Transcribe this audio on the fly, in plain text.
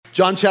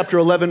John chapter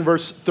 11,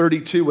 verse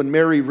 32, when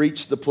Mary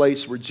reached the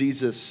place where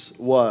Jesus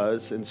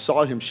was and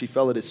saw him, she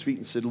fell at his feet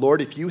and said, "Lord,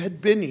 if you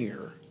had been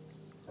here,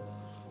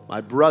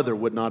 my brother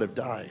would not have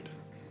died."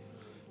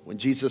 When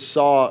Jesus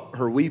saw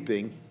her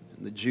weeping,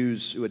 and the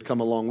Jews who had come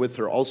along with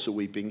her also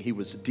weeping, he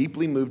was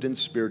deeply moved in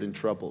spirit and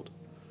troubled.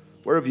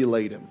 "Where have you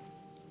laid him?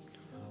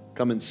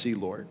 Come and see,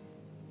 Lord."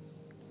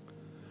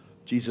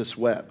 Jesus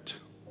wept.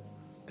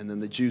 And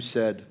then the Jews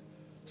said,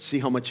 "See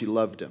how much he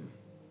loved him."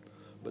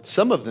 But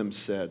some of them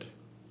said,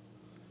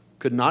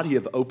 Could he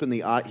not open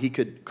the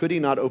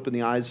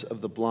eyes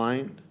of the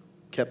blind,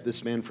 kept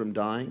this man from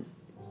dying?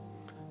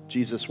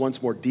 Jesus,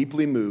 once more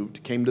deeply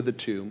moved, came to the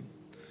tomb.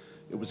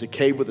 It was a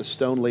cave with a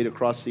stone laid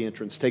across the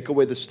entrance. "Take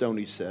away the stone,"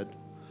 he said.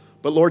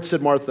 "But Lord,"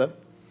 said Martha,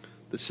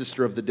 the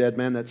sister of the dead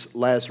man, that's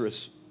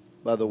Lazarus,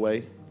 by the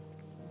way,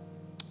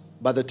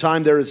 "by the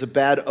time there is a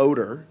bad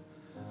odor,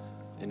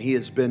 and he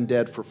has been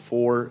dead for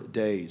 4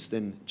 days."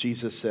 Then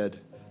Jesus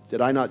said,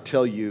 "Did I not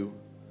tell you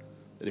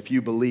that if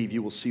you believe,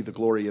 you will see the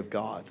glory of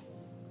God?"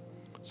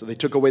 So they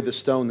took away the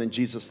stone. Then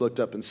Jesus looked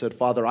up and said,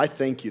 "Father, I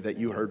thank you that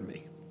you heard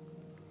me.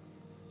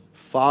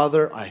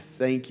 Father, I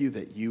thank you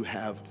that you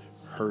have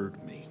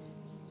heard me.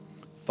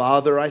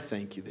 Father, I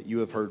thank you that you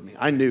have heard me.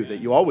 I knew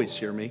that you always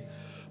hear me,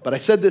 but I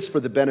said this for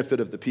the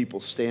benefit of the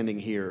people standing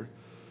here,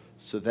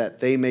 so that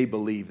they may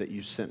believe that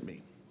you sent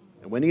me."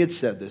 And when he had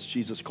said this,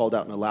 Jesus called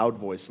out in a loud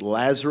voice,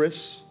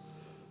 "Lazarus,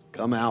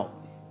 come out."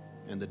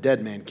 And the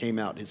dead man came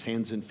out, his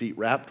hands and feet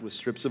wrapped with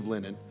strips of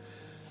linen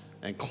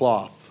and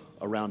cloth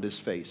around his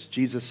face.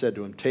 Jesus said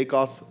to him, "Take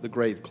off the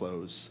grave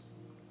clothes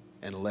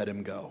and let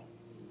him go."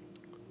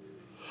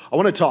 I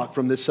want to talk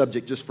from this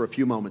subject just for a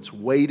few moments.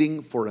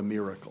 Waiting for a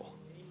miracle.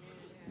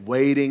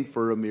 Waiting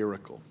for a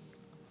miracle.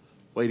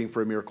 Waiting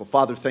for a miracle.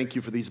 Father, thank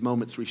you for these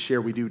moments we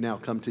share. We do now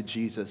come to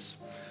Jesus.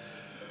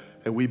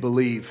 And we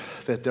believe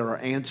that there are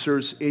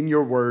answers in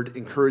your word,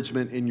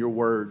 encouragement in your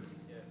word,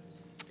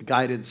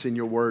 guidance in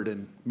your word,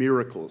 and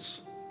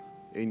miracles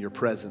in your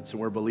presence. And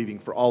we're believing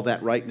for all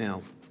that right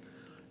now.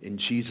 In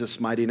Jesus'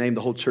 mighty name,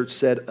 the whole church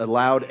said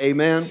aloud,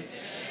 amen, amen.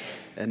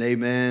 And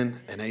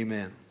amen, and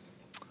amen.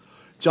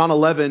 John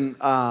 11,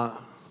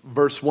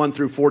 verse 1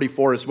 through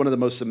 44 is one of the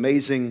most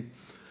amazing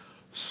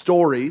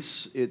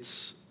stories.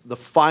 It's the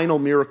final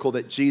miracle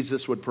that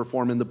Jesus would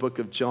perform in the book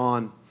of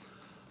John.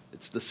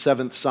 It's the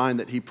 7th sign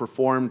that he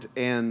performed,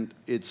 and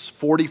it's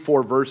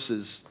 44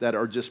 verses that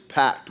are just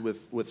packed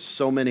with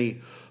so many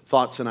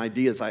thoughts and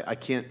ideas. I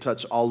can't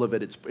touch all of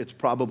it. It's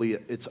probably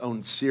its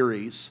own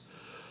series.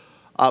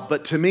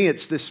 But to me,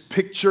 it's this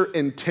picture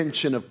and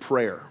tension of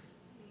prayer.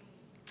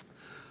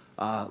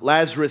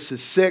 Lazarus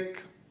is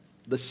sick.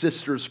 The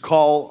sisters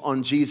call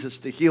on Jesus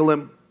to heal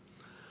him.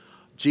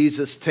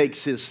 Jesus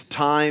takes his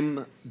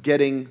time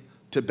getting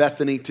to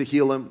Bethany to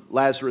heal him.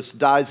 Lazarus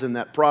dies in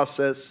that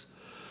process.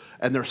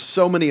 And there's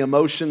so many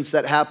emotions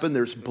that happen.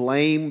 There's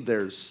blame.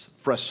 There's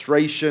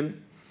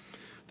frustration.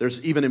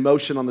 There's even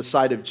emotion on the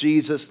side of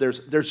Jesus.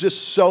 There's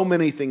just so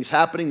many things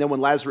happening. Then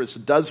when Lazarus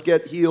does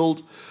get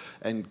healed,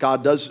 and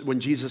when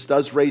Jesus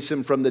does raise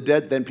him from the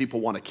dead, then people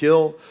want to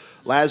kill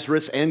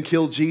Lazarus and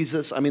kill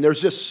Jesus. I mean,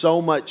 there's just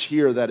so much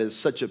here that is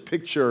such a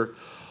picture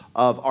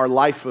of our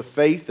life of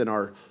faith and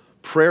our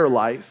prayer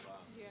life.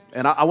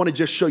 And I want to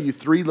just show you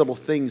 3 little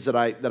things that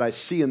I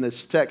see in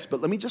this text.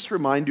 But let me just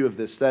remind you of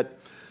this, that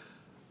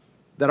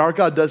our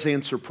God does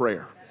answer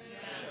prayer.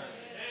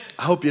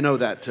 I hope you know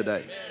that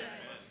today.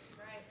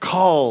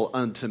 Call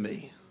unto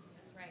me.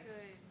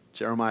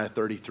 Jeremiah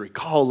 33,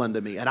 call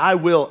unto me, and I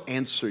will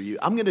answer you.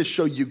 I'm going to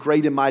show you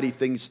great and mighty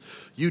things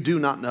you do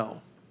not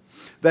know.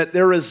 That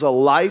there is a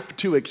life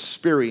to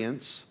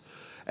experience,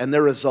 and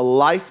there is a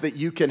life that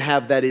you can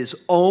have that is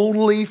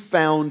only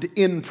found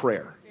in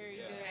prayer.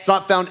 It's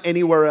not found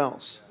anywhere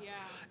else.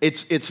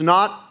 It's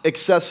not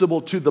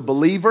accessible to the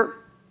believer.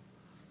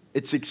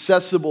 It's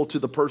accessible to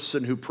the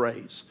person who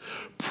prays.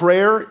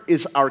 Prayer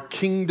is our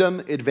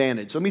kingdom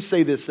advantage. Let me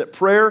say this, that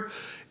prayer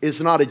is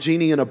not a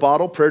genie in a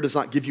bottle. Prayer does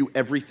not give you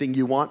everything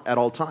you want at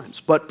all times.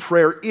 But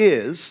prayer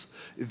is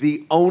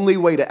the only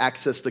way to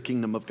access the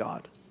kingdom of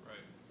God. Right.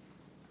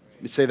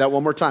 Let me say that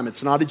one more time.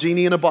 It's not a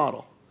genie in a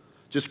bottle.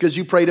 Just because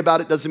you prayed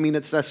about it doesn't mean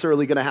it's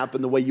necessarily going to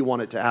happen the way you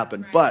want it to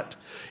happen. Right. But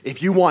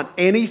if you want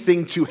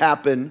anything to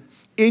happen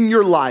in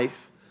your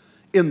life,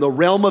 in the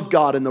realm of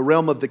God, in the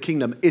realm of the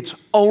kingdom, it's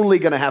only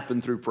going to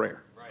happen through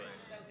prayer. Right.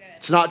 So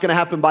it's not going to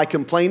happen by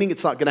complaining.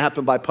 It's not going to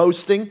happen by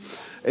posting.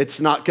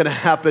 It's not going to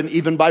happen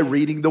even by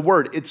reading the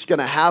word. It's going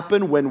to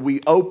happen when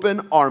we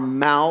open our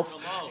mouth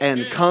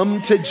and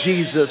come to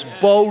Jesus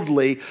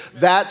boldly.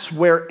 That's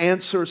where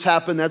answers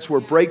happen. That's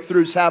where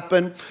breakthroughs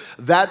happen.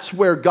 That's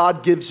where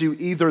God gives you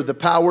either the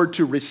power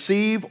to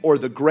receive or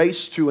the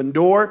grace to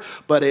endure.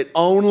 But it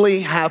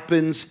only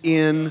happens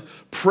in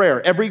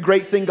prayer. Every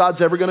great thing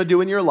God's ever going to do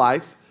in your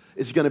life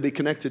is going to be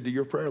connected to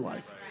your prayer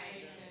life.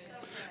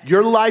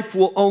 Your life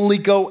will only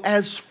go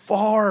as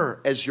far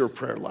as your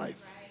prayer life.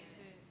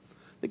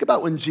 Think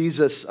about when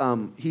Jesus,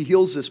 he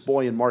heals this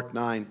boy in Mark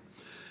 9,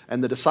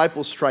 and the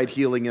disciples tried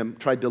healing him,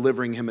 tried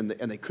delivering him, and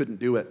they couldn't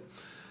do it.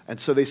 And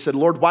so they said,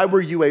 "Lord, why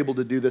were you able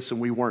to do this and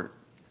we weren't?"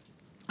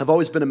 I've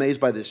always been amazed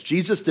by this.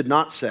 Jesus did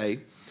not say,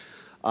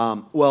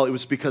 well, it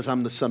was because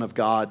I'm the Son of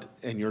God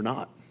and you're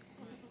not.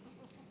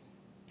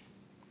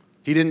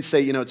 He didn't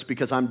say, it's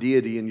because I'm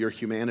deity and you're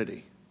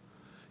humanity.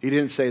 He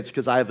didn't say it's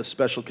because I have a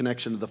special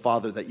connection to the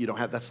Father that you don't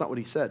have. That's not what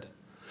he said.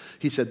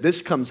 He said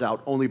this comes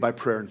out only by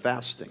prayer and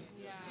fasting.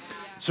 Yeah.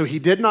 So he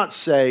did not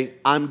say,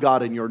 I'm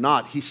God and you're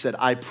not. He said,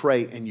 I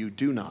pray and you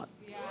do not.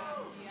 Yeah.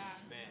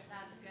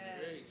 That's good.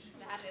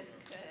 That is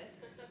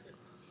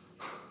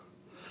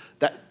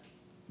good.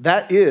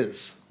 That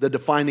is the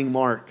defining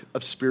mark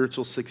of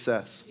spiritual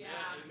success. Yeah.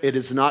 It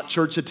is not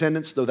church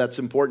attendance, though that's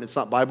important. It's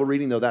not Bible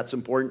reading, though that's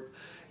important.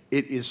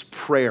 It is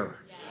prayer.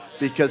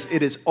 Because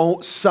it is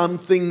some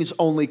things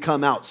only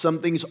come out. Some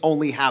things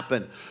only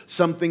happen.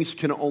 Some things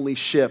can only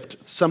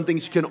shift. Some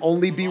things can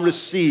only be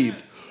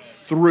received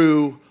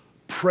through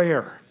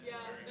prayer. Yeah,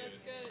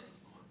 that's good.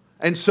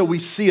 And so we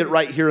see it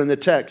right here in the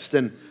text.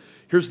 And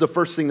here's the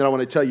first thing that I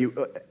want to tell you.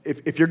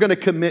 If you're going to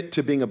commit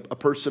to being a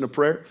person of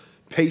prayer,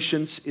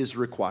 patience is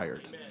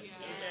required. Amen.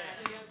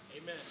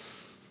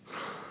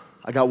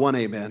 I got one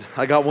amen.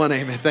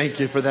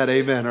 Thank you for that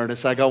amen,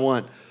 Ernest. I got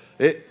one.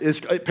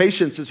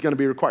 Patience is going to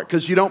be required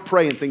because you don't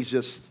pray and things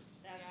just...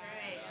 That's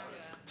right.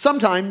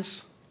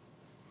 Sometimes,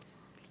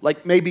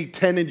 like maybe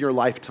 10 in your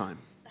lifetime.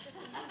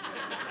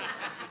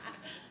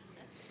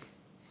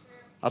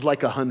 I'd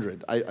like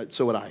 100.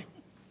 So would I.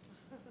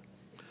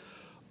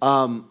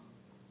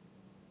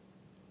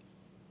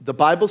 The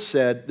Bible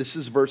said, this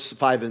is verse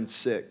 5 and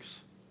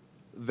 6,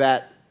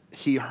 that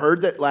he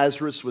heard that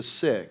Lazarus was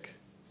sick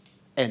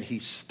and he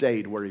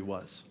stayed where he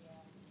was.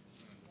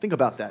 Think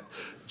about that.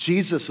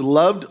 Jesus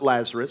loved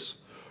Lazarus,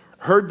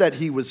 heard that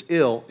he was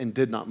ill, and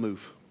did not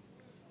move.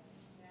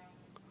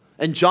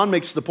 And John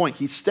makes the point,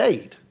 he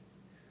stayed.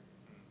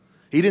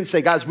 He didn't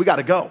say, guys, we got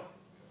to go.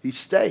 He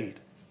stayed.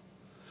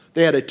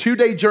 They had a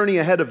 2-day journey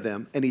ahead of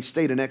them, and he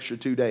stayed an extra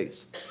 2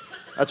 days.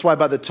 That's why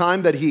by the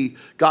time that he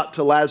got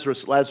to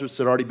Lazarus, Lazarus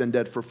had already been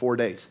dead for 4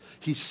 days.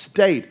 He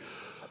stayed.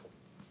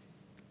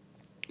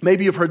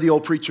 Maybe you've heard the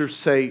old preacher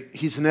say,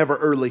 he's never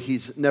early,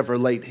 he's never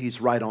late,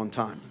 he's right on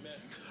time.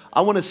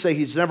 I want to say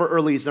he's never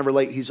early, he's never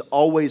late, he's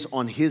always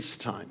on his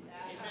time.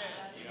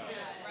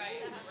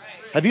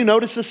 Have you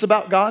noticed this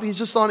about God? He's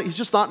just not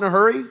in a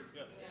hurry.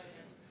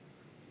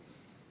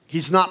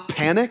 He's not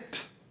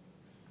panicked.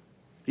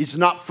 He's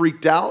not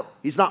freaked out.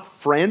 He's not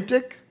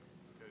frantic.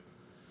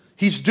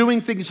 He's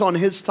doing things on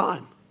his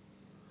time.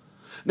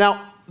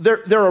 Now,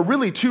 there are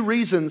really 2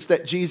 reasons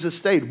that Jesus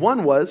stayed.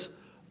 One was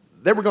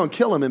they were going to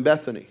kill him in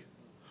Bethany.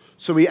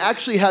 So he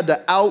actually had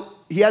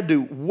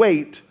to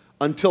wait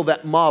until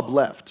that mob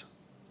left.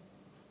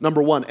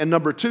 Number 1. And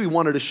number 2, he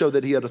wanted to show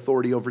that he had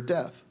authority over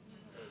death.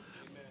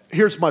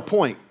 Here's my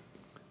point.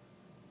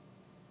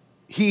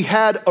 He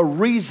had a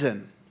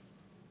reason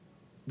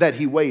that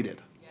he waited.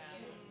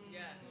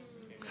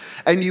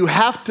 And you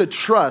have to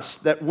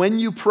trust that when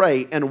you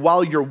pray and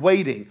while you're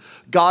waiting,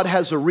 God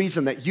has a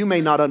reason that you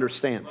may not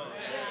understand.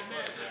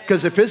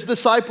 Because if his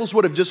disciples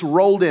would have just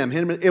rolled in,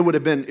 it would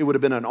have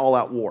been an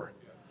all-out war.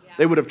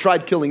 They would have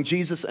tried killing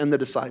Jesus and the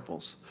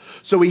disciples.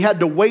 So he had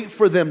to wait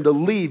for them to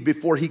leave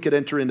before he could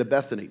enter into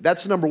Bethany.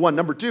 That's number 1.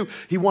 Number 2,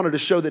 he wanted to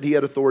show that he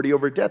had authority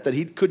over death, that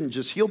he couldn't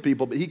just heal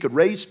people, but he could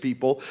raise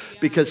people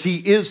because he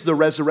is the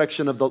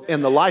resurrection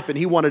and the life, and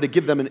he wanted to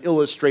give them an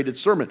illustrated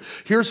sermon.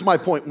 Here's my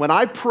point. When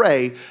I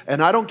pray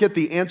and I don't get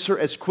the answer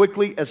as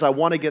quickly as I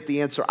want to get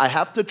the answer, I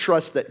have to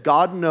trust that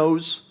God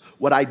knows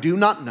what I do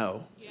not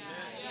know.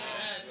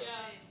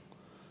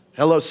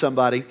 Hello,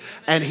 somebody.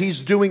 And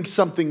he's doing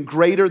something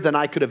greater than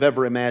I could have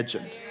ever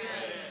imagined.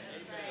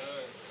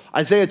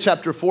 Isaiah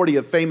chapter 40,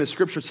 a famous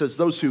scripture says,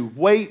 those who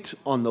wait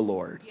on the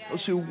Lord,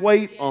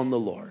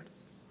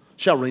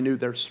 shall renew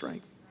their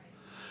strength.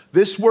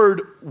 This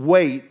word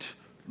wait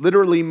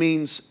literally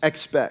means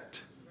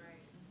expect.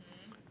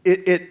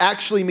 It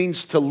actually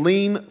means to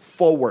lean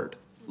forward,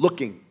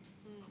 looking,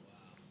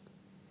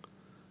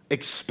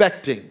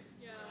 expecting,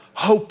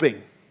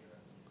 hoping,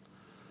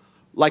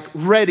 like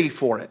ready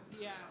for it.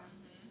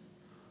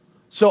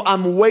 So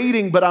I'm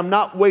waiting, but I'm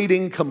not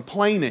waiting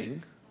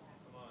complaining.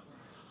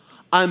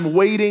 I'm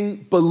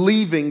waiting,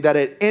 believing that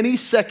at any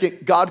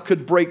second God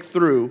could break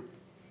through.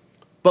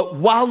 But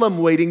while I'm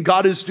waiting,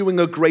 God is doing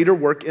a greater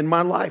work in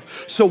my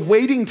life. So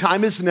waiting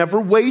time is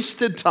never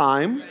wasted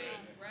time.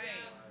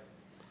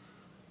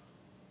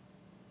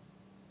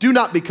 Do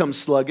not become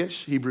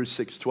sluggish, Hebrews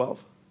 6:12.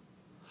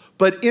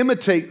 But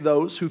imitate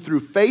those who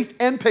through faith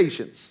and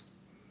patience,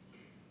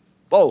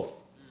 both.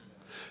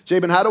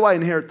 Jabin, how do I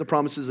inherit the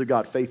promises of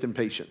God? Faith and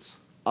patience.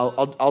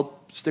 I'll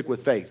stick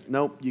with faith.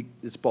 No,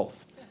 it's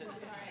both.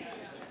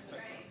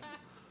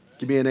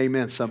 Give me an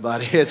amen,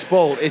 somebody. It's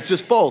both. It's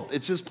just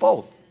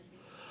both.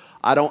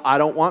 I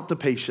don't want the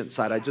patient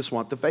side. I just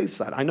want the faith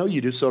side. I know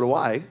you do, so do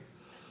I.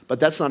 But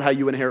that's not how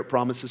you inherit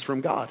promises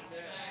from God.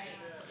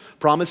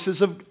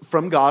 Promises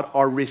from God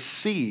are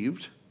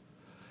received,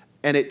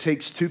 and it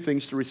takes 2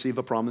 things to receive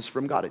a promise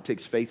from God. It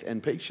takes faith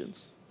and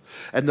patience.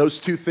 And those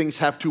 2 things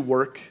have to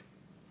work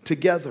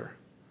together.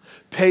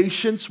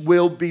 Patience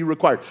will be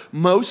required.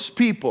 Most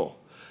people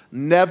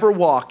never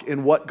walk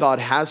in what God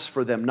has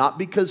for them, not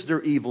because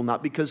they're evil,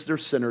 not because they're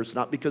sinners,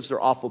 not because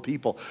they're awful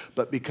people,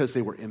 but because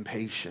they were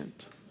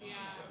impatient. Yeah.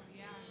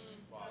 Yeah.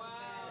 Wow.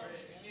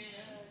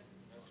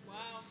 Wow.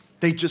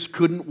 They just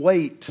couldn't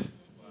wait.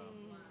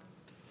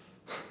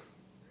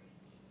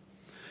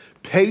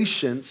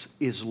 Patience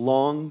is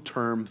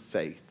long-term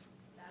faith.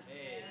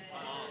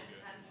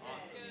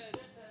 That's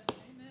good.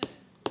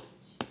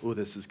 Oh,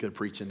 this is good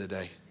preaching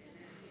today.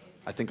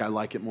 I think I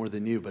like it more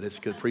than you, but it's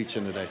good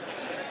preaching today.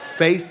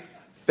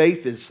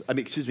 Patience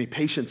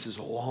is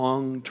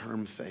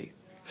long-term faith.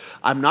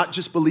 I'm not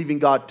just believing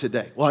God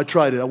today. Well, I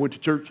tried it. I went to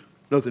church.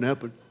 Nothing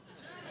happened.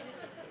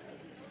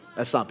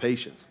 That's not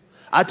patience.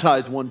 I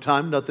tithed one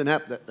time. Nothing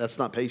happened. That's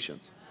not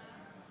patience.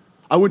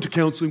 I went to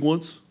counseling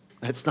once.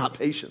 That's not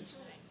patience.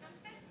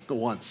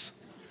 Once.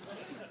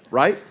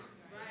 Right?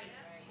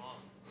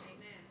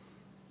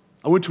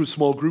 I went to a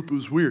small group. It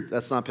was weird.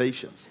 That's not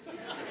patience.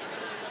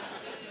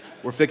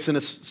 We're fixing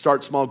to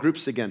start small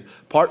groups again.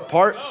 Part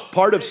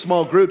of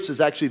small groups is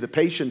actually the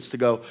patience to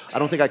go, I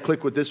don't think I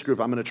click with this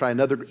group. I'm going to try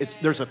another.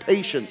 There's a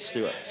patience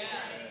to it.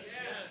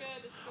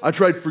 I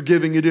tried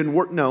forgiving. It didn't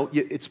work. No,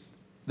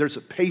 there's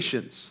a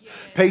patience.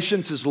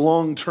 Patience is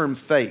long-term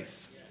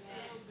faith.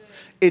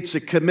 It's a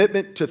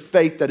commitment to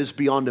faith that is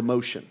beyond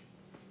emotion.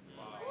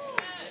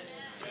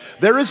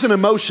 There is an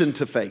emotion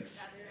to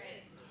faith.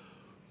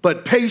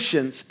 But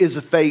patience is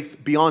a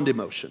faith beyond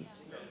emotion.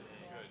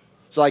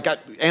 So like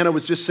Anna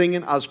was just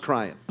singing, I was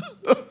crying.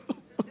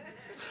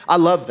 I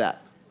love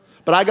that.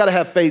 But I got to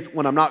have faith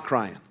when I'm not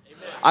crying.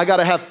 I got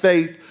to have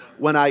faith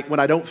when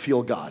I don't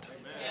feel God.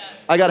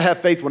 I got to have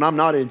faith when I'm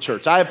not in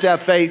church. I have to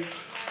have faith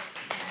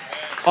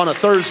on a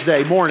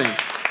Thursday morning.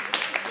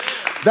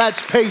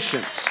 That's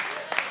patience.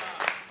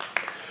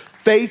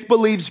 Faith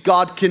believes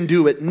God can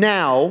do it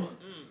now.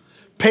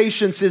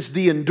 Patience is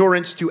the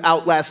endurance to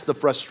outlast the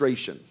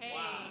frustration.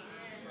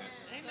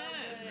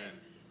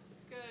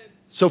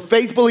 So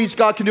faith believes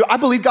God can do it. I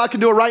believe God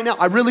can do it right now.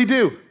 I really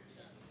do.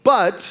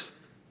 But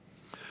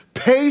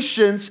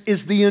patience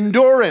is the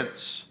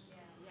endurance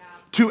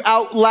to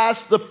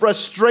outlast the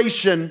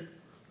frustration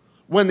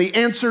when the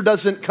answer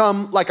doesn't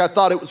come like I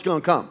thought it was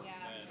going to come.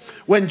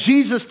 When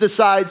Jesus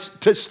decides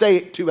to stay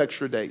 2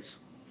 extra days.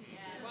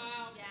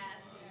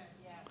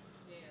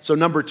 So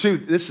number 2,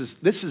 this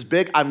is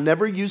big. I've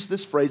never used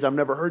this phrase. I've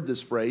never heard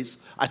this phrase.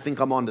 I think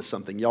I'm onto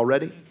something. Y'all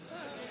ready?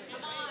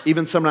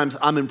 Even sometimes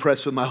I'm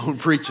impressed with my own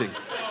preaching.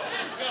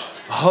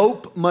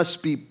 Hope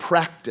must be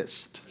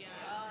practiced.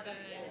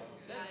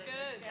 That's good.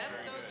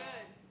 That's so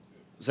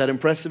good. Is that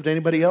impressive to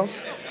anybody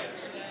else?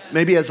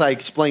 Maybe as I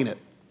explain it.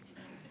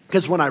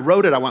 Because when I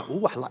wrote it, I went,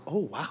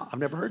 oh, wow, I've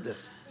never heard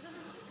this.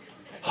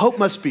 Hope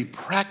must be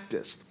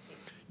practiced.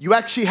 You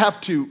actually have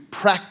to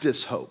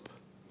practice hope.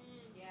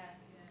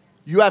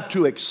 You have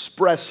to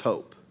express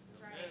hope.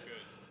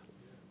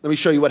 Let me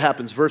show you what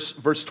happens.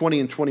 Verse 20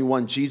 and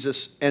 21,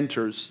 Jesus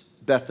enters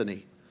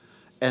Bethany,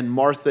 and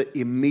Martha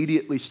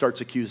immediately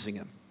starts accusing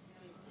him.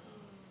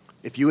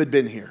 If you had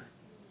been here,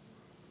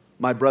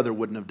 my brother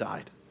wouldn't have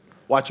died.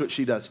 Watch what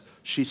she does.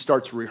 She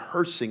starts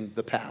rehearsing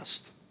the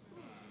past.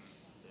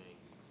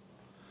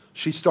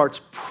 She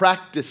starts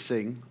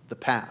practicing the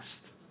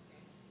past.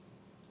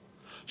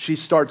 She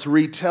starts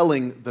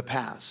retelling the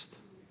past.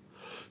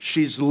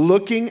 She's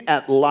looking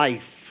at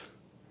life.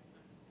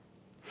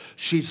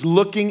 She's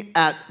looking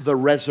at the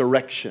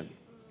resurrection.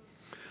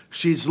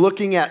 She's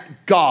looking at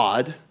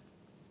God,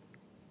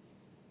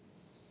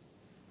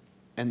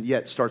 and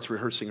yet starts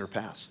rehearsing her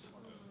past.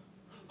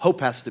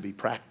 Hope has to be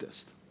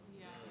practiced.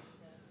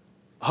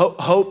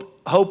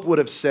 Hope would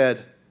have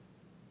said,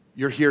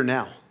 you're here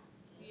now.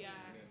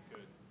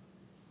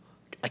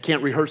 I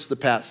can't rehearse the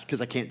past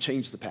because I can't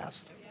change the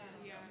past.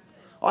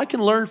 Oh, I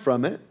can learn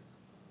from it,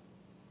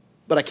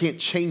 but I can't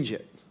change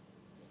it.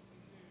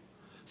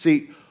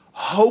 See,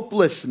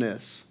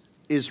 hopelessness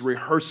is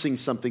rehearsing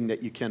something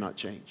that you cannot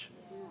change.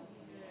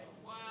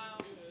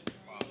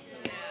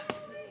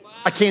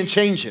 I can't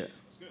change it.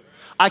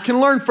 I can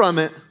learn from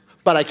it,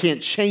 but I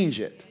can't change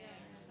it.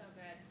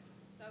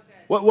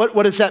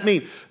 What does that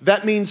mean?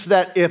 That means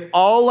that if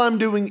all I'm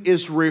doing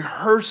is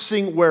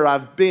rehearsing where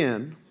I've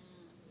been,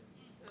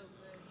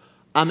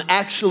 I'm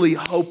actually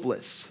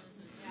hopeless.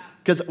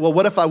 Because, well,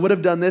 what if I would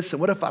have done this?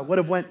 And what if I would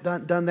have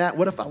done that?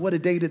 What if I would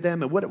have dated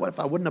them? And what if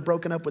I wouldn't have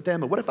broken up with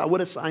them? And what if I would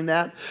have signed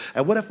that?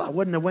 And what if I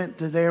wouldn't have went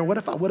to there? What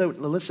if I would have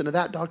listened to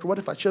that doctor? What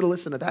if I should have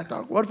listened to that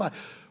doctor? What if I...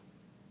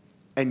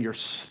 And you're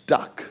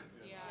stuck.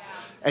 Yeah.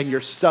 And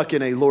you're stuck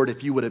in a, Lord,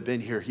 if you would have been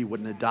here, he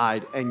wouldn't have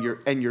died. And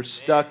you're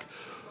stuck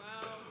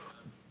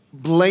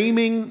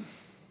blaming.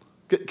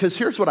 Because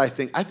here's what I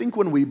think. I think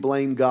when we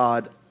blame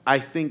God, I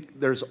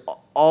think there's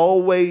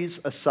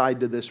always a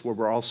side to this where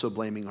we're also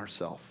blaming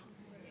ourselves.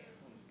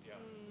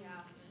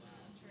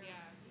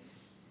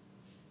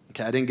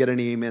 Okay, I didn't get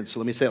any amen,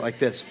 so let me say it like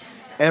this.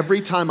 Every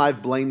time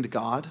I've blamed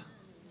God,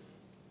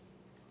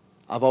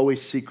 I've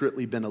always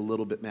secretly been a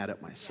little bit mad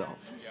at myself.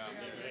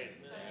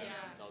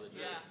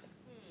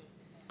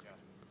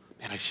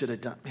 Man, I should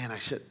have done, man,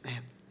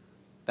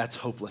 that's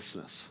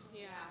hopelessness.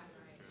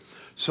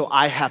 So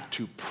I have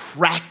to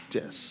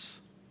practice.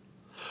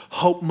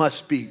 Hope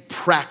must be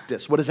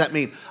practiced. What does that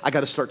mean? I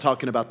got to start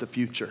talking about the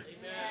future.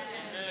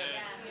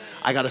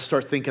 I got to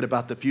start thinking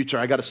about the future.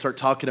 I got to start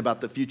talking about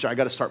the future. I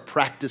got to start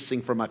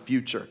practicing for my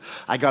future.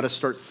 I got to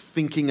start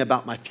thinking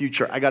about my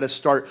future. I got to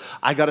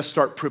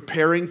start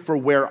preparing for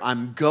where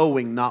I'm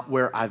going, not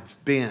where I've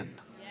been.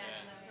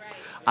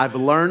 I've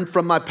learned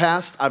from my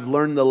past. I've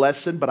learned the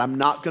lesson, but I'm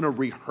not going to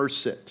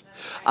rehearse it.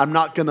 I'm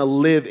not going to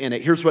live in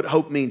it. Here's what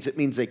hope means. It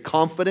means a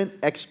confident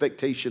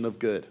expectation of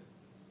good.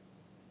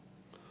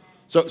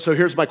 So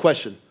here's my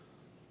question.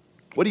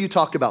 What do you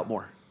talk about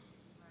more?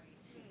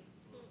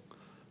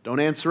 Don't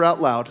answer out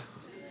loud.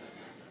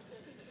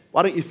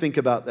 Why don't you think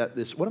about that?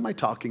 What am I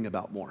talking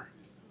about more?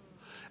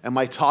 Am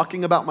I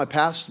talking about my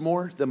past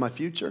more than my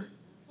future?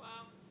 Wow.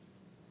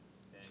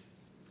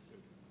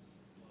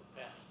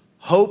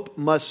 Hope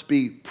must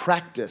be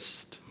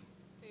practiced.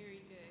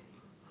 Very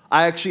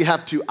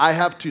good. I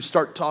have to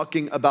start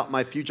talking about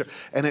my future.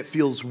 And it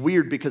feels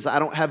weird because I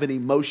don't have an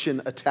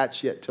emotion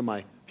attached yet to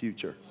my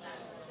future.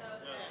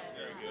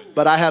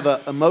 But I have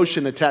an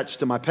emotion attached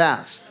to my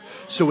past.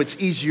 So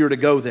it's easier to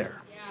go there.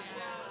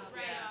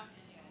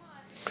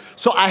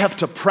 So I have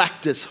to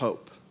practice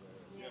hope.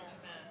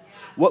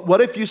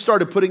 What if you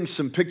started putting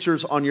some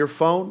pictures on your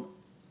phone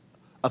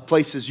of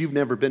places you've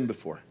never been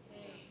before?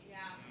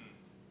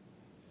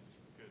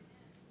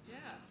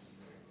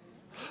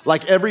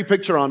 Like every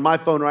picture on my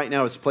phone right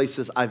now is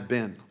places I've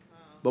been.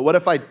 But what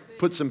if I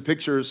put some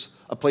pictures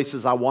of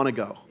places I want to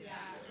go?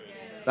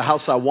 The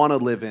house I want to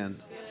live in.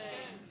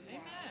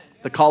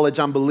 The college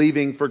I'm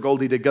believing for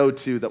Goldie to go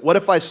to. What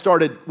if I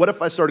started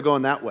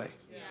going that way?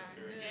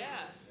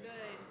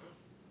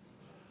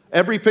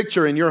 Every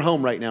picture in your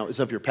home right now is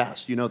of your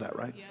past. You know that,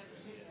 right?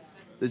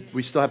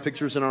 We still have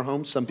pictures in our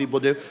homes. Some people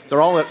do.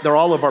 They're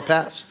all of our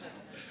past.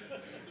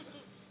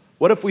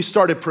 What if we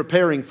started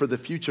preparing for the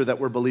future that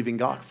we're believing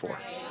God for?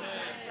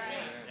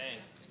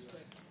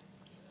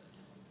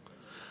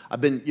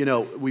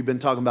 We've been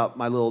talking about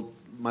my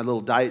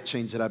little diet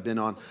change that I've been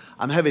on.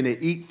 I'm having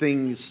to eat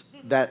things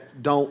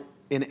that don't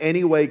in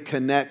any way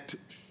connect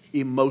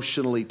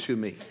emotionally to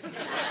me.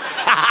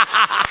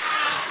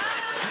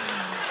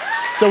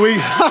 So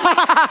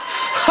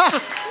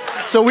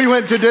we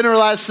went to dinner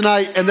last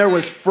night and there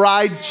was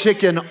fried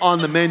chicken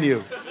on the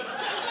menu.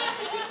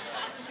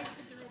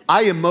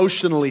 I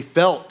emotionally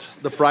felt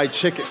the fried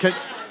chicken.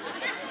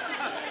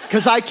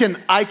 Because I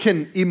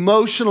can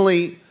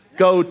emotionally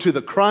go to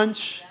the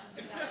crunch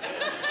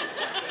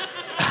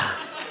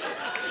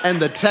and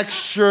the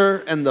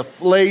texture and the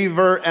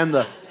flavor and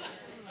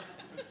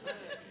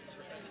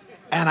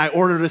I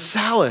ordered a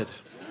salad.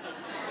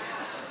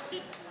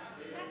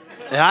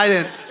 And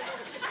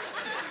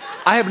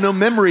I have no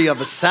memory of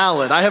a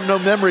salad. I have no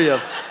memory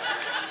of.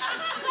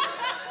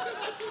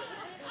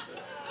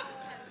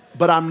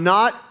 But I'm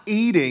not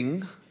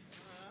eating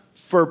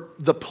for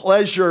the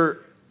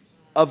pleasure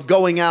of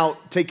going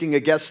out, taking a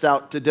guest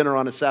out to dinner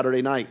on a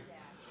Saturday night.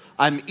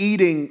 I'm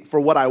eating for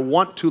what I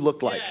want to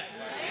look like.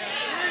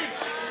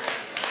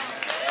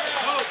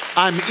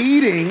 I'm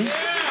eating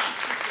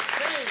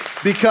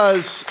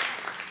because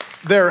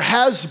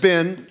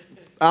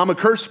I'm a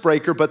curse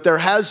breaker, but there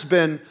has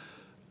been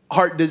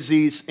heart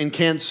disease and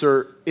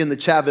cancer in the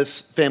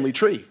Chavis family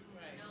tree.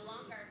 No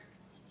longer.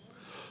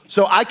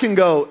 So I can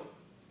go,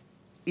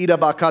 Ida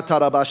bakata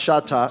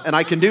rabashata, and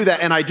I can do that,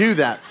 and I do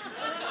that.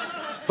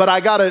 But I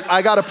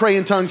gotta pray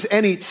in tongues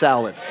and eat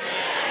salad.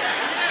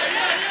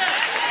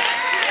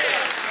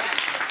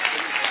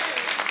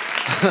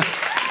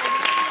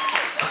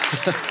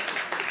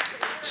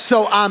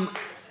 So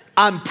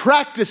I'm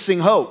practicing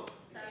hope.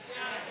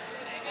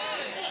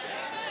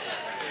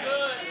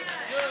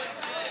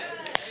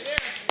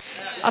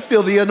 I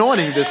feel the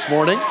anointing this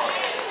morning.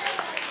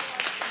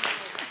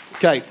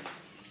 Okay.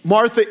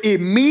 Martha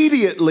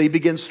immediately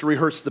begins to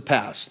rehearse the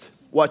past.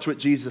 Watch what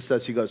Jesus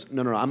says. He goes,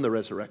 no, I'm the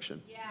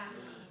resurrection. Yeah.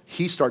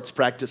 He starts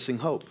practicing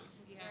hope.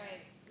 Yeah.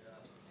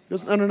 He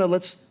goes, no,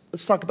 let's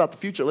talk about the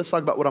future. Let's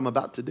talk about what I'm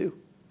about to do.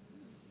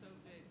 So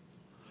good.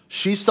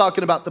 She's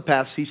talking about the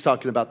past. He's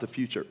talking about the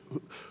future.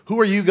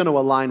 Who are you going to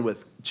align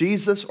with,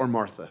 Jesus or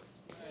Martha?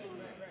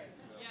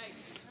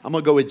 I'm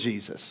going to go with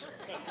Jesus.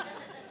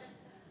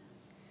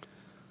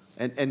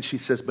 And she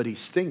says, but he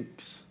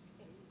stinks.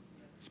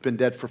 He's been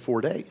dead for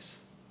 4 days.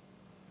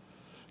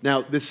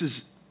 Now, this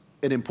is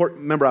an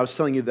important, remember I was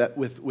telling you that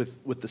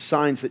with the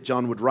signs that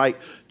John would write,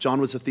 John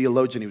was a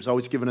theologian. He was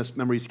always giving us,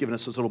 remember he's giving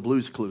us those little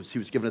Blue's Clues. He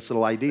was giving us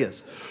little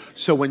ideas.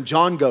 So when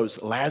John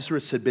goes,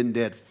 Lazarus had been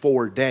dead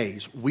 4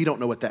 days, we don't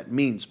know what that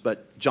means,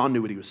 but John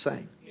knew what he was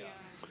saying. Yeah.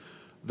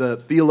 The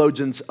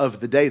theologians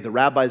of the day, the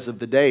rabbis of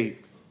the day,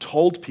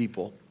 told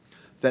people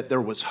that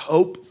there was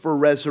hope for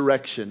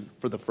resurrection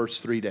for the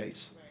first 3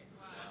 days.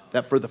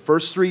 That for the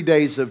first 3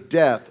 days of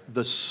death,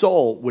 the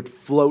soul would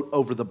float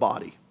over the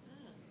body.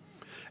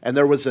 And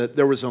there was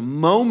a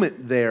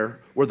moment there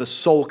where the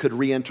soul could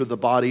re-enter the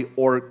body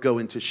or go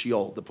into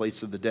Sheol, the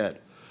place of the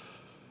dead.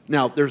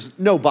 Now, there's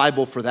no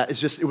Bible for that.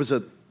 It was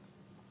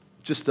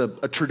just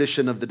a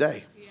tradition of the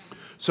day. Yeah.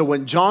 So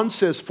when John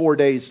says 4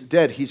 days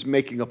dead, he's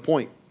making a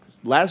point.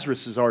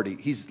 Lazarus is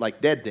he's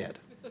like dead.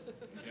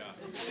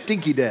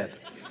 Stinky dead.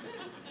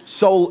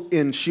 Soul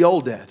in Sheol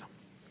dead.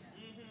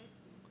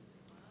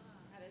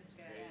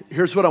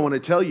 Here's what I want to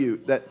tell you,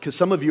 that because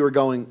some of you are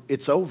going,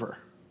 it's over.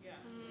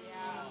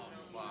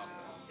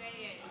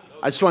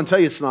 I just want to tell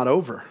you it's not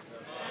over.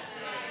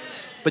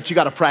 But you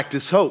got to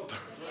practice hope.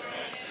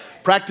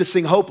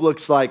 Practicing hope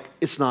looks like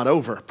it's not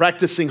over.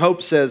 Practicing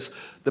hope says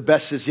the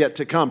best is yet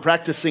to come.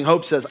 Practicing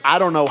hope says, I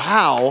don't know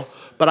how,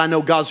 but I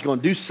know God's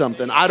going to do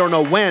something. I don't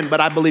know when, but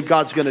I believe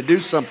God's going to do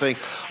something.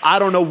 I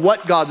don't know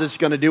what God is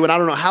going to do, and I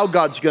don't know how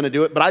God's going to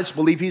do it, but I just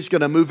believe he's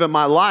going to move in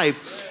my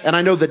life. And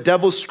I know the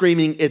devil's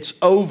screaming, it's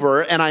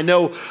over. And I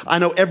know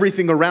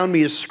everything around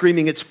me is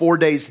screaming, it's 4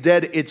 days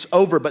dead, it's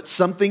over. But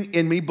something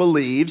in me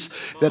believes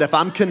that if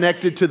I'm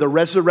connected to the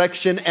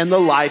resurrection and the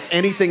life,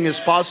 anything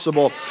is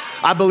possible.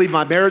 I believe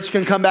my marriage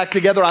can come back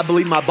together. I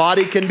believe my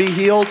body can be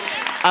healed.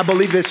 I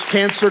believe this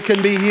cancer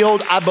can be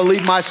healed. I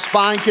believe my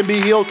spine can be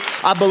healed.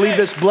 I believe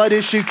this blood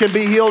issue can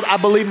be healed. I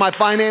believe my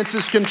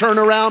finances can turn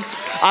around.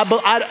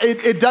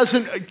 It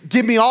doesn't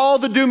give me all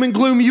the doom and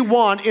gloom you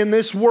want in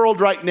this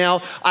world right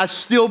now. I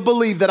still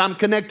believe that I'm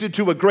connected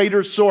to a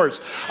greater source.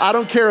 I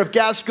don't care if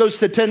gas goes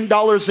to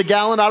 $10 a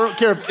gallon. I don't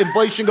care if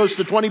inflation goes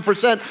to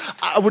 20%.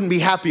 I wouldn't be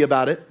happy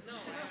about it.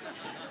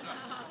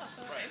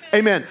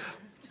 Amen.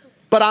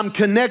 But I'm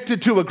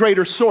connected to a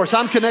greater source.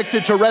 I'm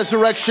connected to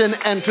resurrection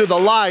and to the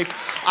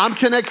life. I'm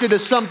connected to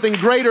something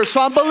greater,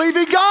 so I'm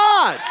believing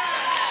God.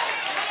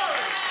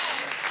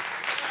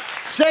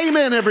 Say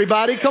amen,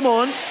 everybody. Come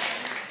on.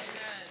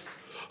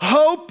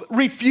 Hope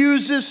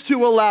refuses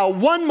to allow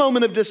one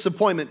moment of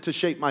disappointment to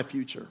shape my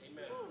future.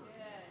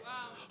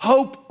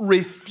 Hope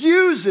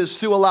refuses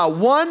to allow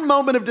one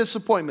moment of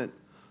disappointment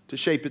to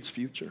shape its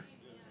future.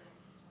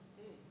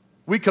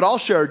 We could all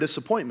share our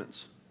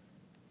disappointments.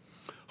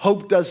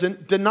 Hope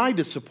doesn't deny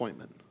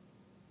disappointment.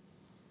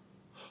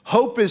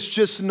 Hope is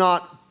just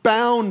not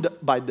bound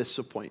by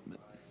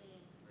disappointment,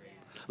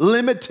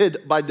 limited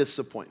by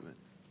disappointment,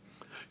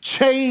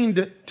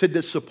 chained to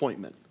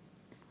disappointment.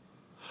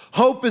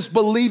 Hope is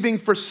believing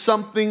for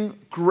something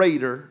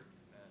greater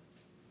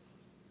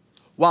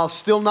while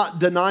still not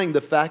denying the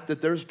fact that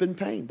there's been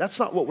pain. That's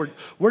not what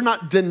we're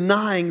not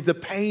denying the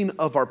pain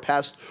of our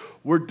past.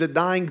 We're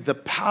denying the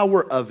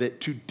power of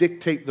it to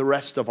dictate the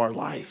rest of our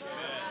life.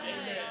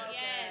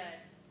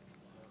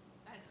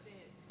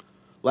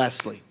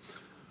 Lastly,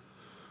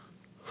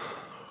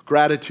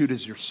 gratitude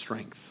is your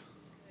strength.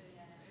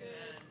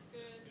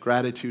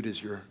 Gratitude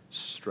is your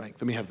strength.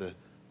 Let me have the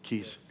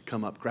keys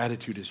come up.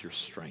 Gratitude is your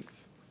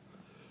strength.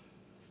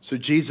 So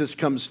Jesus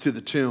comes to the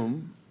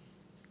tomb,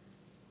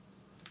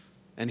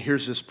 and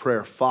here's his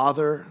prayer.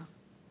 Father,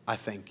 I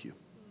thank you.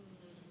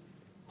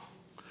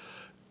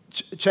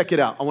 Check it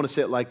out. I want to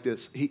say it like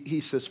this. He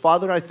says,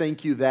 Father, I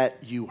thank you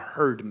that you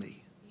heard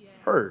me.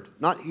 Heard,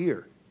 not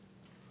hear.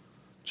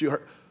 You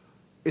heard.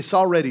 It's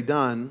already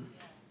done.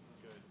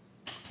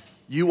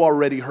 You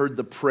already heard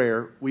the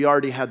prayer. We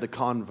already had the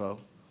convo.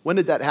 When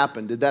did that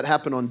happen? Did that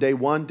happen on day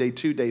 1, day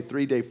 2, day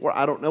 3, day 4?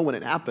 I don't know when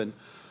it happened.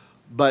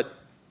 But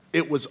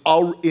it was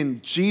all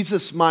in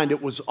Jesus' mind,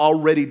 it was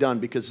already done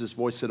because his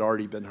voice had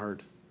already been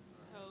heard.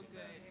 So good.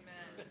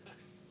 Amen.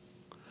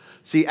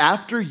 See,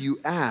 after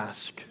you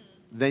ask,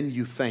 then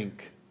you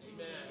think.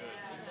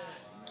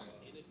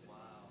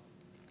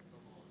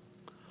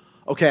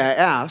 Okay, I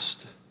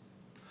asked.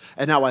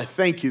 And now I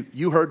thank you.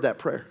 You heard that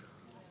prayer.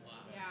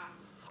 Yeah.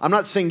 I'm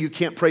not saying you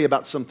can't pray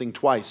about something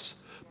twice,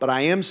 but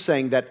I am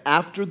saying that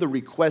after the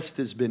request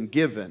has been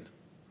given,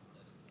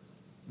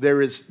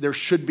 there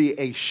should be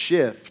a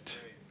shift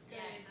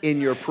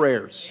in your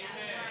prayers.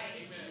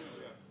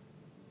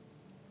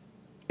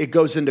 It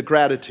goes into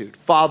gratitude.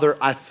 Father,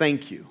 I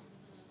thank you.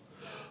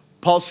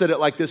 Paul said it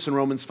like this in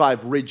Romans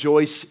 5,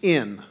 rejoice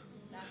in.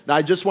 Now,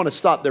 I just want to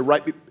stop there.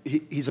 Right,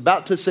 he's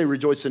about to say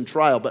rejoice in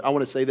trial, but I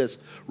want to say this.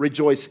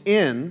 Rejoice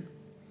in,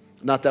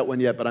 not that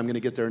one yet, but I'm going to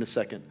get there in a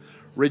second.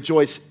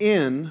 Rejoice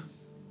in,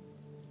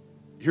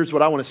 here's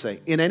what I want to say,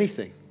 in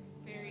anything.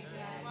 Very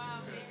good. Wow,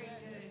 very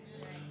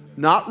good.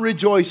 Not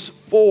rejoice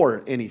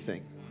for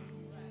anything.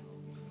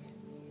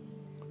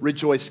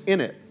 Rejoice in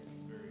it.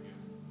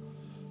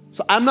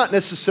 So I'm not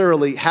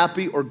necessarily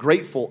happy or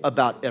grateful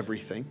about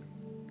everything,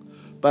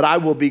 but I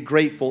will be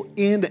grateful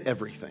in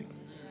everything.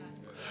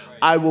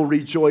 I will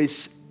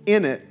rejoice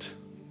in it,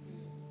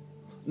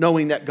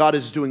 knowing that God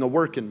is doing a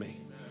work in me.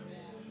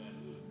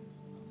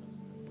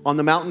 On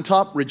the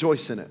mountaintop,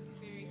 rejoice in it.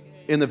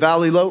 In the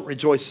valley low,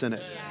 rejoice in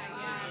it.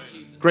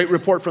 Great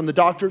report from the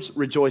doctors,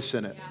 rejoice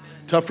in it.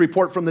 Tough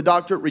report from the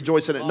doctor,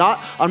 rejoice in it.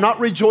 I'm not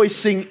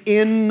rejoicing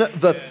in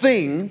the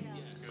thing.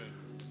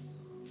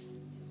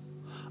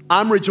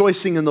 I'm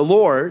rejoicing in the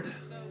Lord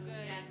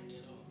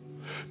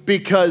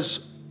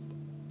because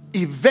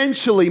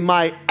eventually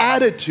my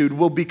attitude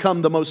will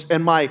become the most,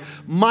 and my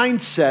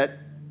mindset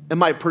and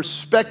my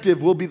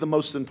perspective will be the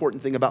most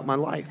important thing about my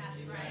life.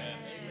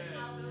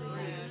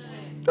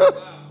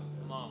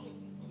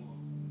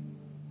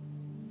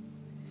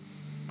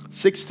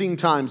 16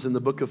 times in the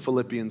book of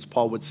Philippians,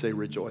 Paul would say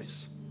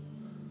rejoice.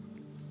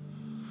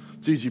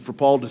 It's easy for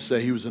Paul to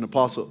say he was an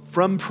apostle.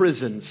 From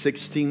prison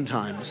 16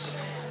 times.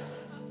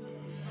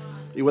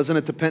 He wasn't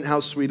at the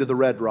penthouse suite of the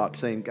Red Rock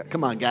saying,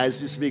 come on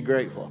guys, just be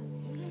grateful.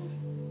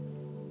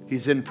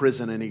 He's in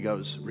prison and he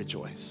goes,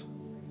 rejoice.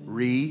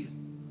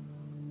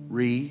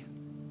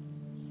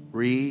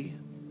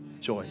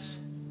 Rejoice.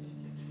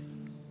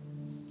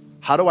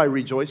 How do I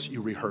rejoice?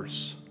 You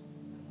rehearse.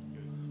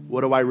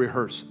 What do I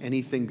rehearse?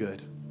 Anything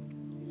good.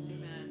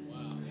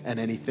 And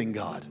anything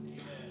God.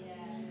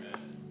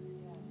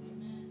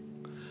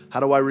 How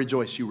do I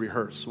rejoice? You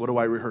rehearse. What do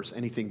I rehearse?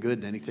 Anything good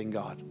and anything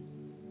God.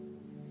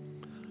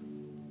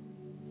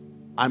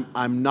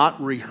 I'm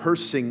not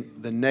rehearsing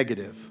the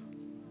negative.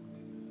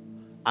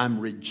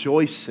 I'm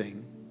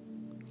rejoicing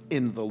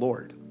in the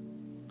Lord.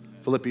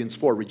 Philippians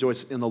 4,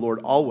 rejoice in the Lord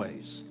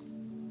always.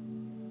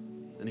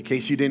 And in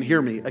case you didn't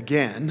hear me,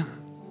 again,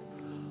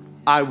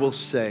 I will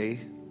say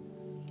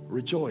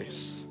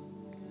rejoice.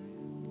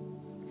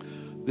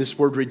 This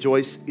word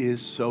rejoice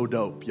is so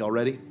dope. Y'all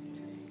ready?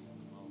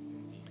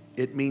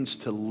 It means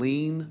to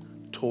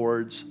lean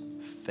towards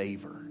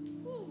favor.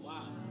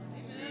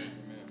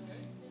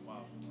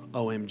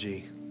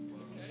 OMG.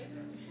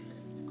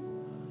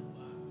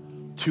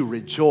 To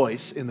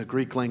rejoice in the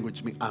Greek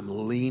language means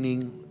I'm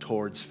leaning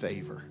towards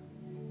favor.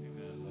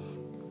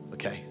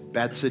 Okay,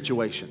 bad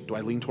situation. Do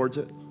I lean towards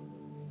it?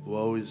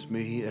 Woe is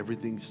me,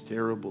 everything's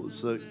terrible.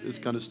 This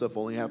kind of stuff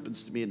only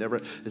happens to me.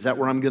 Is that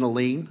where I'm going to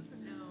lean?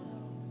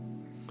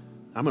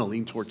 I'm going to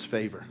lean towards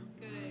favor.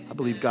 I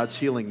believe God's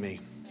healing me.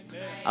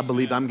 I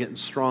believe I'm getting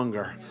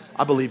stronger.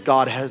 I believe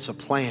God has a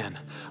plan.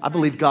 I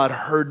believe God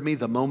heard me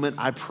the moment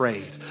I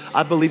prayed.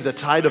 I believe the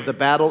tide of the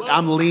battle,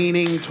 I'm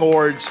leaning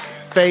towards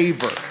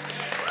favor.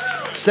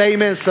 Say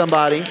amen,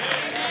 somebody.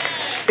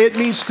 It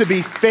means to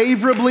be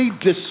favorably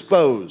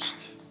disposed,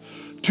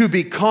 to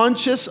be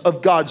conscious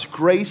of God's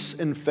grace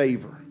and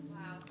favor.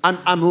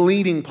 I'm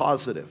leaning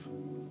positive.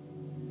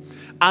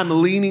 I'm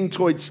leaning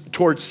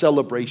towards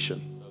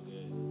celebration.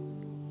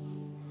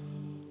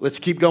 Let's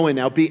keep going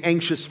now. Be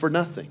anxious for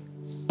nothing,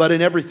 but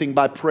in everything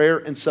by prayer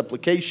and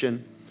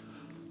supplication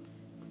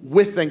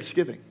with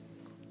thanksgiving.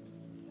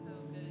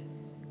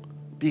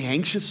 Be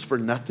anxious for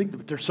nothing,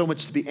 but there's so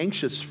much to be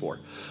anxious for.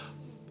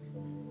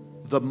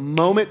 The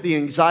moment the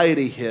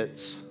anxiety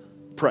hits,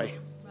 pray.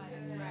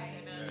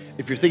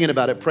 If you're thinking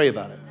about it, pray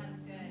about it.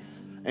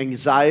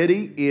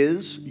 Anxiety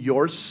is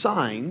your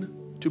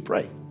sign to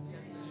pray.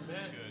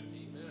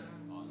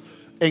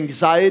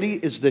 Anxiety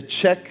is the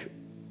check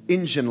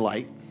engine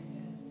light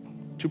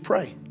to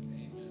pray.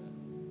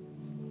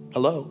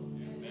 Hello?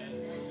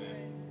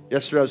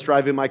 Yesterday I was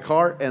driving my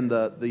car and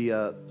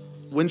the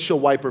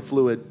windshield wiper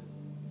fluid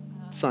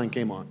sign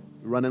came on.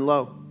 You're running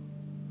low.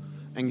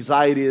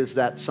 Anxiety is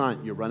that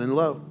sign. You're running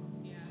low.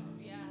 Yeah,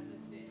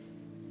 that's it.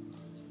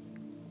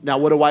 Now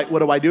what do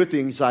I do with the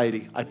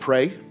anxiety? I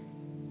pray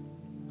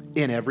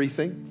in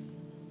everything.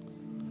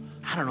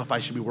 I don't know if I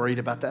should be worried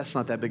about that. It's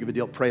not that big of a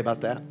deal. Pray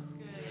about that.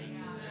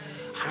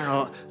 I don't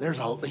know.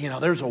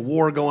 There's a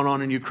war going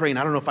on in Ukraine.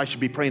 I don't know if I should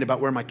be praying about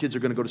where my kids are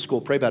going to go to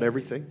school. Pray about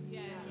everything.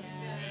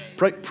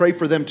 Pray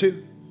for them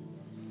too.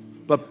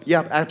 But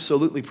yeah,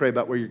 absolutely pray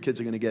about where your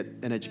kids are going to get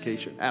an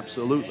education.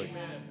 Absolutely.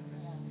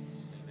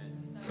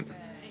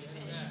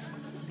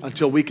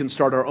 Until we can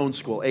start our own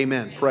school.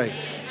 Amen. Pray.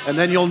 And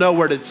then you'll know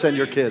where to send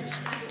your kids.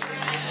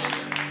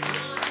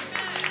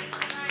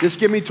 Just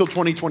give me till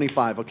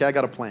 2025, okay? I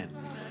got a plan.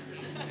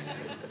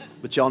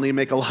 But y'all need to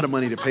make a lot of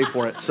money to pay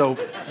for it. So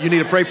you need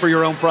to pray for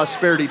your own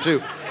prosperity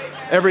too.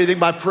 Everything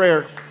by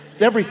prayer.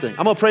 Everything.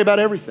 I'm going to pray about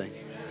everything.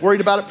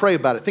 Worried about it, pray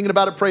about it. Thinking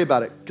about it, pray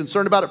about it.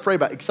 Concerned about it, pray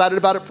about it. Excited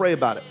about it, pray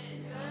about it.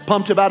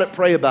 Pumped about it,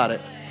 pray about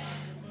it.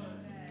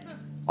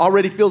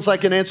 Already feels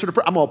like an answer to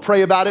prayer. I'm going to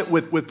pray about it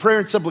with prayer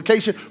and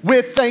supplication,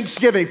 with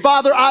thanksgiving.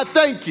 Father, I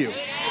thank you.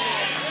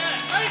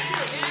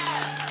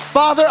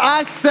 Father,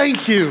 I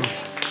thank you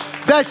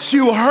that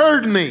you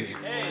heard me.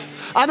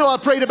 I know I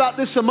prayed about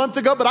this a month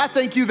ago, but I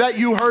thank you that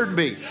you heard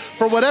me.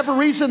 For whatever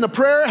reason, the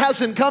prayer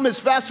hasn't come as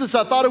fast as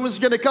I thought it was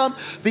going to come.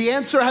 The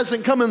answer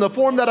hasn't come in the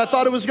form that I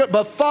thought it was going to.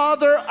 But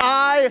Father,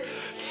 I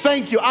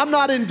thank you. I'm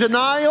not in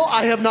denial.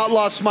 I have not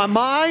lost my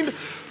mind.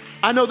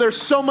 I know there's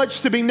so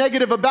much to be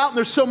negative about, and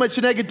there's so much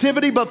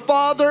negativity, but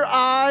Father,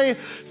 I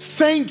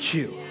thank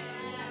you.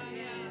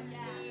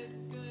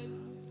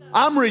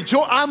 I'm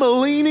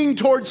leaning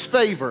towards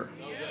favor.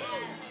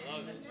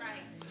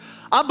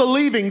 I'm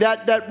believing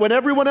that when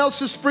everyone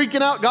else is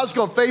freaking out, God's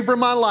going to favor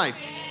my life.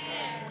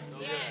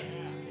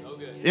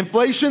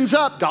 Inflation's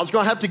up. God's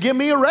going to have to give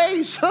me a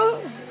raise.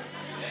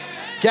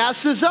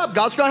 Gas is up.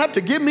 God's going to have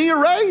to give me a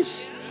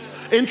raise.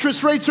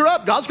 Interest rates are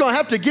up. God's going to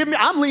have to give me.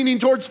 I'm leaning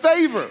towards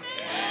favor.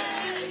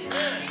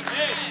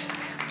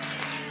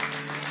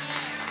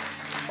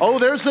 Oh,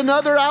 there's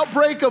another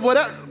outbreak of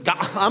whatever.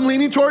 I'm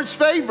leaning towards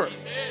favor.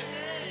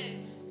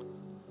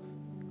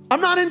 I'm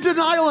not in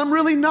denial. I'm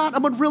really not.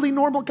 I'm a really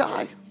normal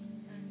guy.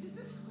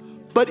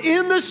 But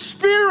in the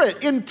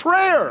Spirit, in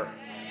prayer,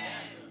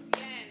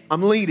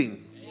 I'm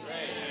leading.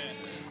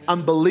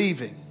 I'm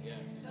believing.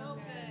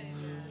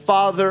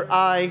 Father,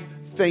 I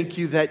thank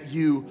you that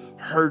you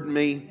heard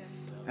me.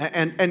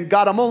 And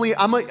God, I'm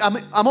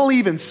only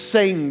even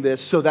saying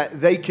this so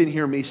that they can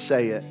hear me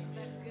say it.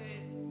 That's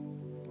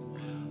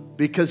good.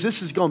 Because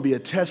this is going to be a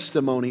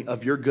testimony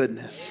of your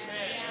goodness.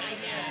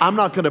 I'm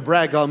not going to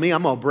brag on me.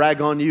 I'm going to brag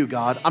on you,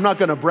 God. I'm not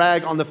going to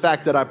brag on the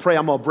fact that I pray.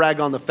 I'm going to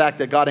brag on the fact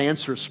that God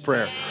answers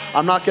prayer.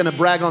 I'm not going to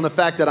brag on the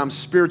fact that I'm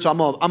spiritual. I'm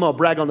going to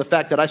brag on the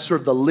fact that I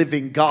serve the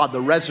living God,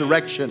 the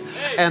resurrection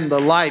and the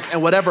life.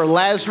 And whatever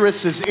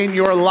Lazarus is in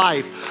your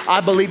life, I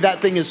believe that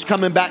thing is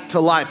coming back to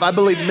life. I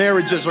believe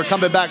marriages are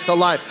coming back to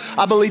life.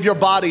 I believe your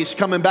body's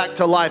coming back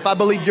to life. I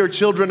believe your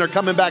children are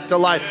coming back to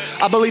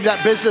life. I believe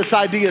that business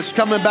idea is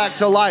coming back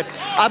to life.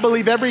 I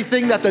believe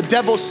everything that the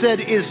devil said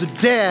is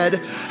dead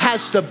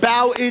has to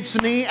bow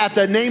its knee at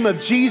the name of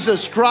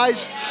Jesus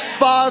Christ.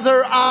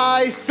 Father,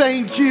 I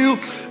thank you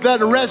that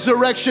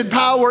resurrection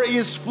power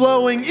is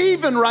flowing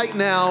even right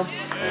now.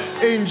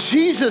 In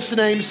Jesus'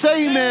 name,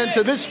 say amen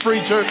to this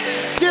preacher.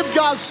 Give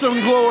God some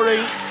glory.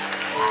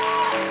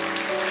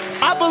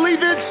 I believe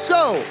it's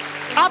so.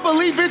 I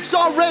believe it's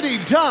already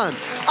done.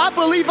 I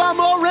believe I'm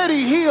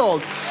already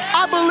healed.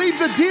 I believe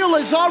the deal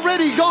has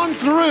already gone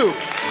through.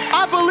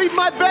 I believe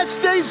my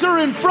best days are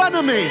in front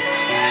of me.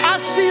 I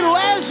see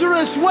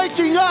Lazarus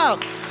waking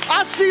up.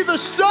 I see the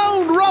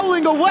stone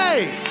rolling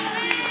away.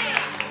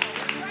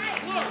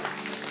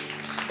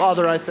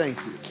 Father, I thank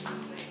you.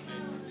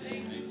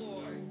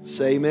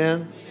 Say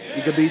amen.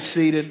 You can be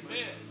seated.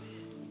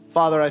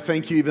 Father, I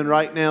thank you even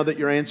right now that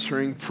you're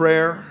answering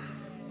prayer.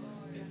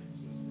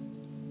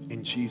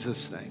 In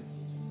Jesus' name.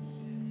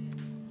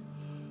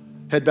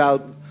 Head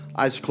bowed,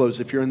 eyes closed.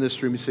 If you're in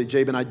this room, you say,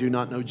 Jabin, I do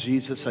not know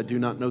Jesus. I do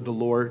not know the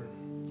Lord.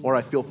 Or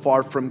I feel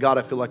far from God.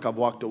 I feel like I've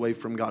walked away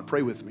from God.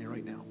 Pray with me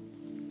right now.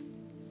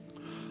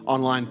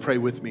 Online, pray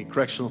with me.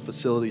 Correctional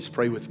facilities,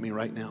 pray with me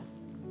right now.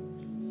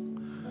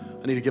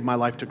 I need to give my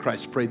life to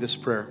Christ. Pray this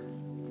prayer.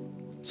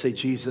 Say,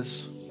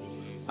 Jesus,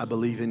 I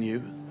believe in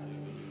you.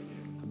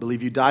 I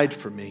believe you died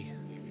for me.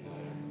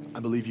 I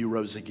believe you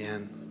rose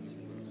again.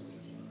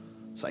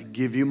 So I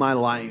give you my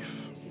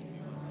life,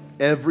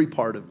 every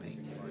part of me.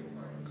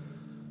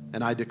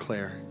 And I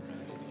declare,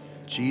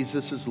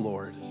 Jesus is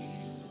Lord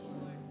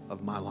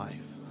of my life.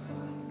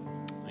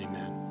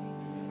 Amen.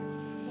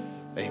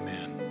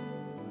 Amen.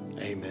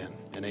 Amen.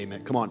 And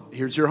amen. Come on,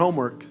 here's your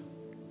homework.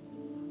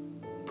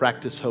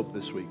 Practice hope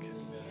this week.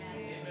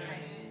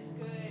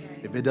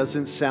 If it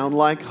doesn't sound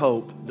like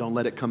hope, don't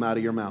let it come out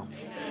of your mouth.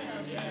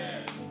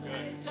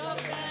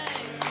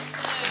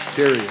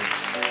 Period.